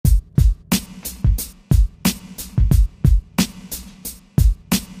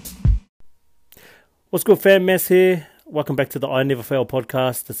What's good, fam? Mass here. Welcome back to the I Never Fail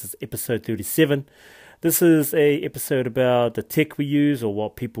podcast. This is episode 37. This is a episode about the tech we use, or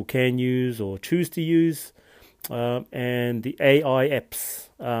what people can use or choose to use, and the AI apps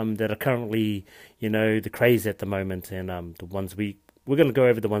that are currently, the craze at the moment, and the ones we're going to go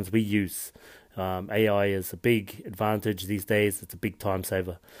over the ones we use. AI is a big advantage these days. It's a big time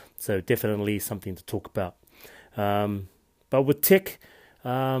saver, so definitely something to talk about. But with tech,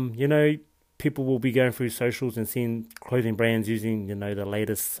 people will be going through socials and seeing clothing brands using, the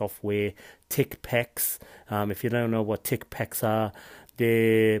latest software, tech packs. If you don't know what tech packs are,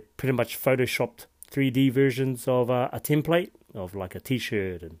 they're pretty much photoshopped 3D versions of a template of like a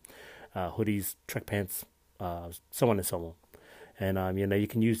t-shirt and hoodies, track pants, so on and so on. And, you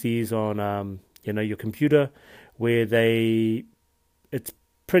can use these on, your computer where it's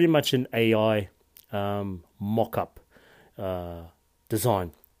pretty much an AI mock-up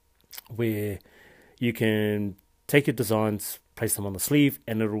design, where you can take your designs, place them on the sleeve,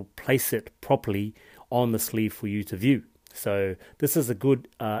 and it'll place it properly on the sleeve for you to view. So this is a good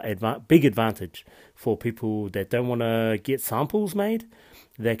big advantage for people that don't want to get samples made.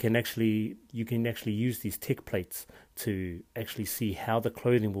 You can actually use these tech plates to actually see how the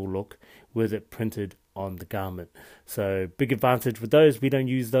clothing will look with it printed on the garment. So big advantage with those. We don't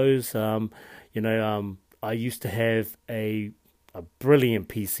use those. I used to have a brilliant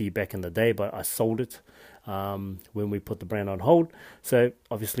PC back in the day, but I sold it when we put the brand on hold. So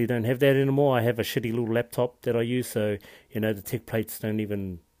obviously don't have that anymore. I have a shitty little laptop that I use, so the tech plates don't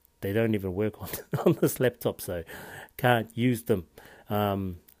even work on this laptop, so can't use them.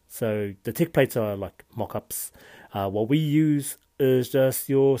 So the tech plates are like mock-ups. What we use is just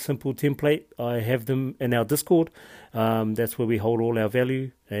your simple template. I have them in our Discord. That's where we hold all our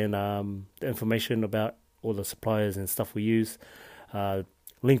value and the information about all the suppliers and stuff we use.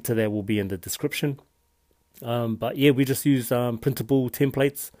 Link to that will be in the description. But yeah, we just use printable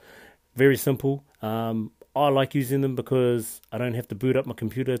templates. Very simple. I like using them because I don't have to boot up my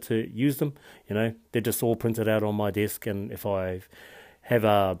computer to use them. They're just all printed out on my desk, and if I have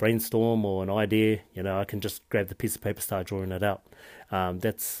a brainstorm or an idea, I can just grab the piece of paper, start drawing it out.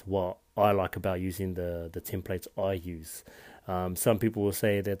 That's what I like about using the templates I use. Some people will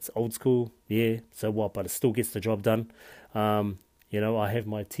say that's old school. Yeah, so what? But it still gets the job done. I have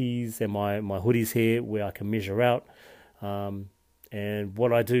my tees and my hoodies here where I can measure out. And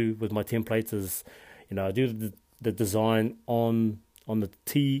what I do with my templates is, I do the design on the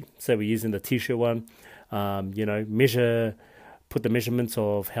tee. So we're using the t-shirt one. Put the measurements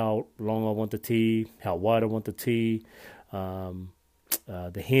of how long I want the tee, how wide I want the tee,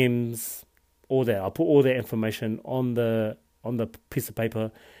 the hems, all that. I put all that information on the piece of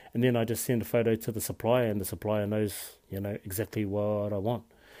paper, and then I just send a photo to the supplier, and the supplier knows, exactly what I want.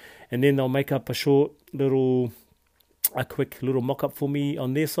 And then they'll make up a quick little mock-up for me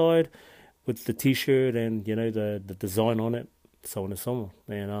on their side with the t-shirt and, the design on it, so on and so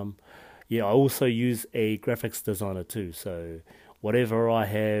on. And, I also use a graphics designer too. So whatever I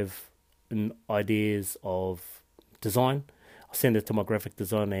have in ideas of design, I send it to my graphic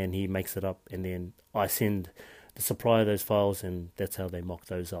designer and he makes it up, and then I send the supplier those files, and that's how they mock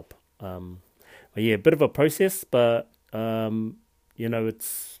those up. But yeah, a bit of a process, but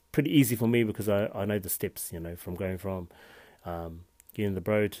it's pretty easy for me because I know the steps, from going from getting the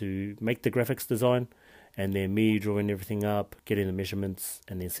bro to make the graphics design, and then me drawing everything up, getting the measurements,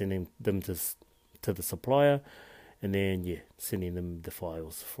 and then sending them to the supplier, and then sending them the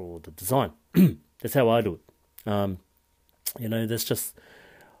files for the design. That's how I do it. That's just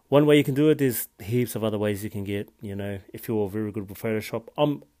one way you can do it. There's heaps of other ways you can get, if you're very good with Photoshop.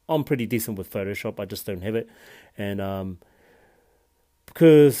 I'm pretty decent with Photoshop. I just don't have it. And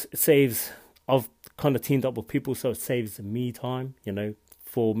because it saves, I've kind of teamed up with people, so it saves me time.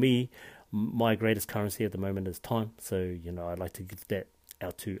 For me, my greatest currency at the moment is time. So, I'd like to give that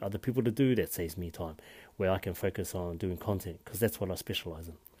out to other people to do. That saves me time, where I can focus on doing content, because that's what I specialize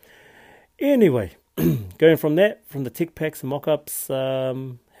in. Anyway, going from the tech packs and mock-ups,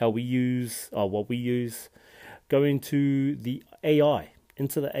 what we use, going to the AI.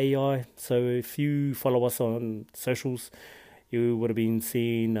 So if you follow us on socials, you would have been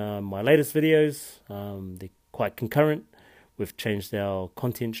seeing my latest videos. They're quite concurrent. We've changed our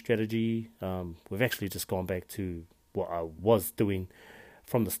content strategy. We've actually just gone back to what I was doing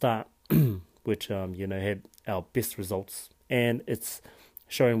from the start, which had our best results, and it's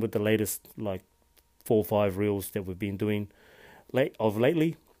showing with the latest 4 or 5 reels that we've been doing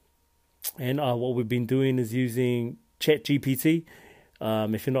lately. And what we've been doing is using ChatGPT.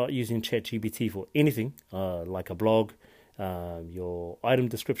 If you're not using ChatGPT for anything, like a blog, your item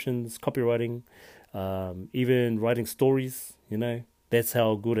descriptions, copywriting, even writing stories. That's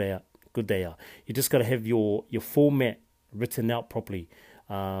how good they are. You just got to have your format written out properly.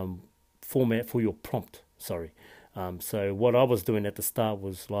 Format for your prompt. Sorry. So what I was doing at the start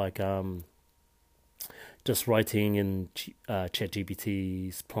was like just writing in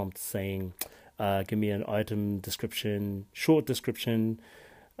ChatGPT's prompt saying, give me an item description, short description,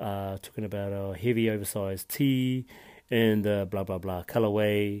 talking about a heavy oversized tee and blah blah blah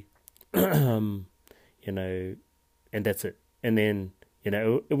colorway, and that's it. And then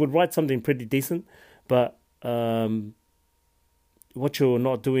it would write something pretty decent, but what you're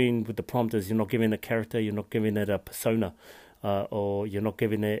not doing with the prompt is you're not giving it a character, you're not giving it a persona, or you're not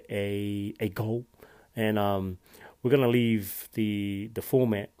giving it a goal. And we're gonna leave the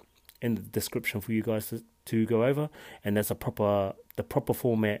format in the description for you guys to go over, and that's the proper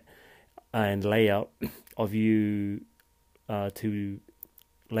format and layout of you to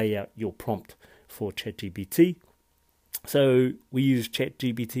lay out your prompt for ChatGPT. So we use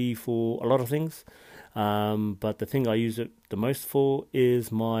ChatGPT for a lot of things, but the thing I use it the most for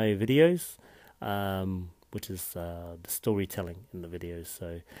is my videos, which is the storytelling in the videos.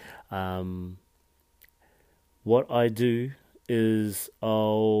 So what I do is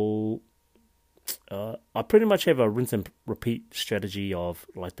I pretty much have a rinse and repeat strategy of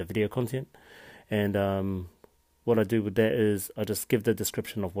like the video content, and what I do with that is I just give the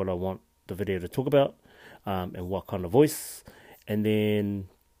description of what I want the video to talk about, and what kind of voice, and then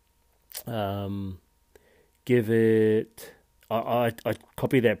give it. I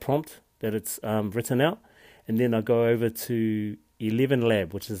copy that prompt that it's written out, and then I go over to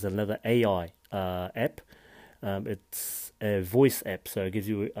ElevenLab, which is another AI app. It's a voice app, so it gives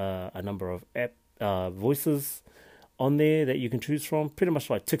you a number of voices on there that you can choose from. Pretty much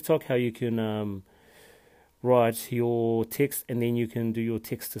like TikTok, how you can write your text and then you can do your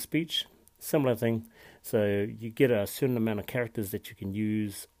text to speech. Similar thing. So you get a certain amount of characters that you can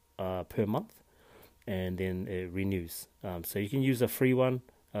use per month, and then it renews. So you can use a free one.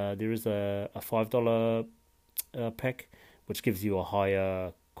 There is a $5 pack, which gives you a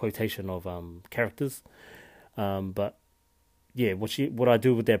higher quotation of characters. But yeah, what I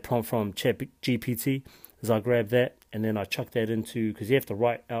do with that prompt from ChatGPT is I grab that and then I chuck that into, because you have to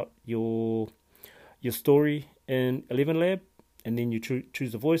write out your story in ElevenLab, and then you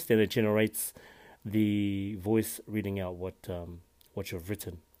choose the voice. Then it generates the voice reading out what you've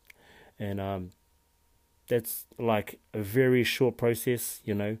written, and that's like a very short process.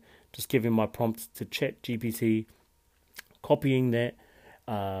 Just giving my prompts to ChatGPT, copying that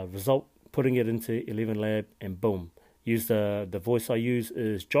result, putting it into ElevenLab, and boom. Use the voice I use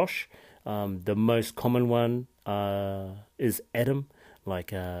is Josh. The most common one is Adam.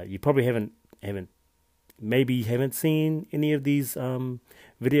 Like you probably haven't seen any of these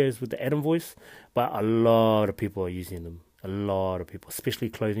videos with the Adam voice, but a lot of people are using them. A lot of people, especially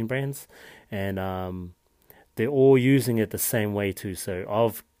clothing brands, and they're all using it the same way too. So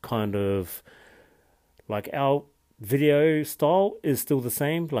I've kind of, like, our video style is still the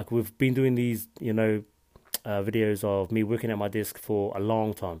same. Like, we've been doing these, videos of me working at my desk for a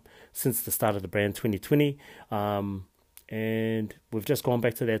long time, since the start of the brand 2020, and we've just gone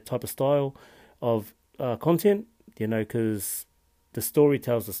back to that type of style of content, because the story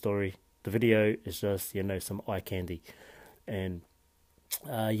tells the story. The video is just, some eye candy, and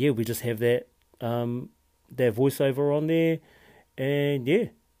we just have that voiceover on there, and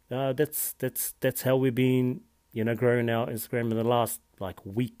that's how we've been, growing our Instagram in the last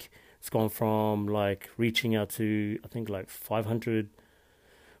week. It's gone from reaching out to, I think, 500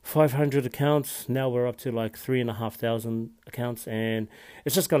 accounts. Now we're up to 3,500 accounts, and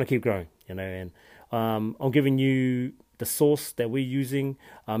it's just going to keep growing, and I'm giving you the source that we're using.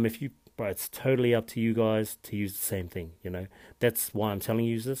 It's totally up to you guys to use the same thing, That's why I'm telling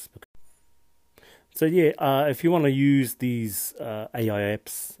you this. So if you want to use these AI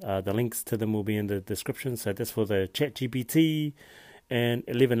apps, the links to them will be in the description. So that's for the ChatGPT and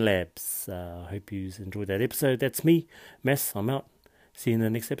ElevenLabs. I hope you enjoyed that episode. That's me, Mess. I'm out. See you in the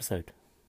next episode.